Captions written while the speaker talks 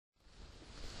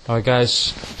Alright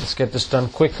guys, let's get this done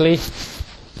quickly.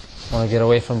 I want to get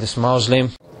away from this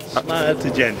Muslim. ما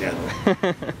تجنن.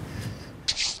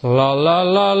 La la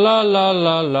la la la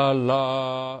la la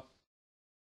la.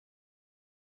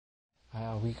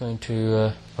 Are we going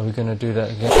to do that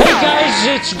again? Hey guys,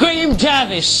 it's Graham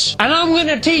Jarvis, and I'm going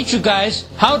to teach you guys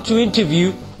how to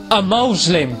interview a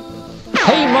Muslim.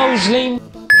 Hey Muslim.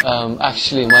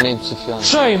 Actually, my name's Sufyan.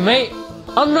 Sorry mate,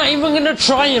 I'm not even going to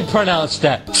try and pronounce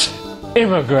that.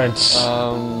 Immigrants.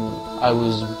 I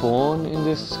was born in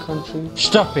this country.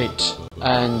 Stop it.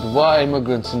 And why are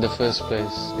immigrants in the first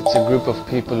place? It's a group of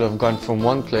people who have gone from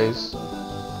one place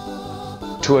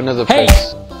to another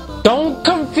place. Don't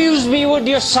confuse me with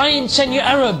your science and your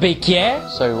Arabic, yeah?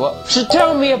 Sorry, what? So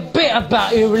tell me a bit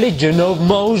about your religion of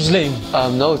Muslim.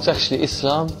 No, it's actually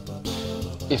Islam.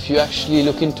 If you actually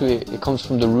look into it, it comes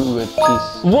from the root word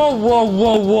peace. Whoa, whoa,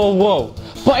 whoa, whoa, whoa.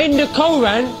 But in the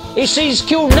Quran, it says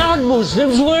kill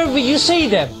non-Muslims wherever you see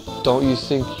them. Don't you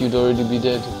think you'd already be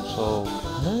dead? So,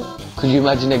 could you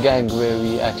imagine a gang where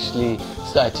we actually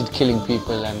started killing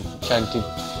people and chanting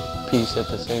peace at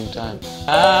the same time?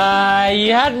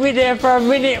 You had me there for a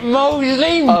minute,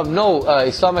 Muslim. No,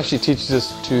 Islam actually teaches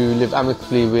us to live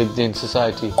amicably within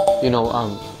society. You know,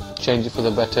 change it for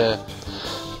the better.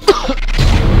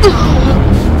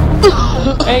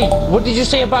 Hey, what did you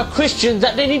say about Christians,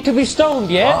 that they need to be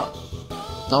stoned, yeah?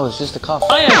 No, it's just a cough.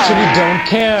 I actually don't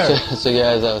care. So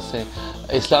yeah, as I was saying,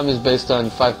 Islam is based on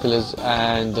 5 pillars,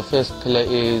 and the first pillar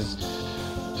is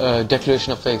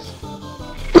declaration of faith.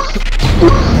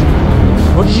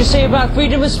 What did you say about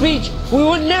freedom of speech? We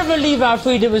would never leave our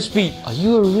freedom of speech. Are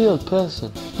you a real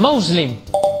person? Muslim,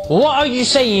 what are you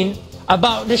saying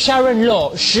about the Sharon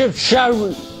law?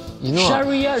 Sharia.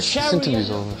 This interview's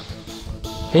over.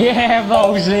 Yeah,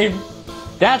 Muslim.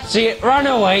 That's it, run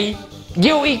away.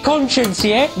 Guilty conscience,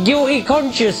 yeah? Guilty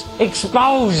conscience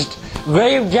exposed.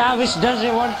 Graham Jarvis does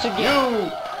it once again.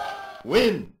 You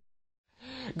win.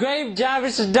 Graham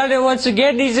Jarvis has done it once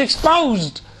again. He's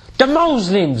exposed the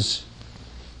Muslims.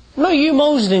 No, you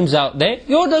Muslims out there,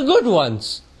 you're the good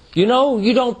ones. You know,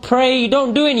 you don't pray, you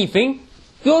don't do anything.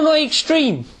 You're not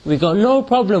extreme. We got no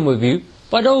problem with you.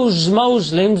 But those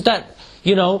Muslims that,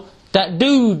 you know, that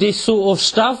do this sort of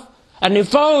stuff and they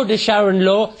follow the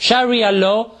Sharia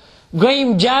law,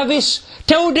 Graham Jarvis,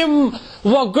 tell them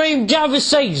what Graham Jarvis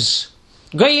says.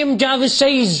 Graham Jarvis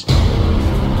says,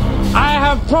 I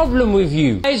have a problem with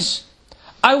you. Guys,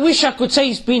 I wish I could say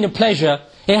it's been a pleasure.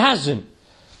 It hasn't.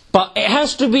 But it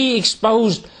has to be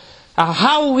exposed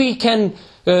how we can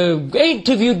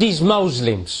interview these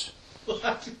Muslims.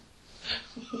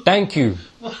 Thank you.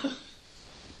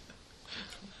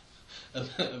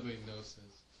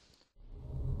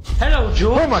 Hello,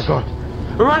 George. Oh my God!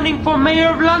 Running for Mayor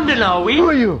of London, are we? Who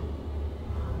are you?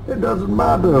 It doesn't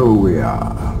matter who we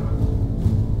are.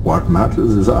 What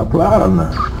matters is our plan.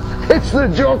 It's the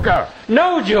Joker!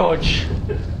 No, George.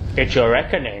 It's your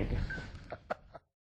reckoning.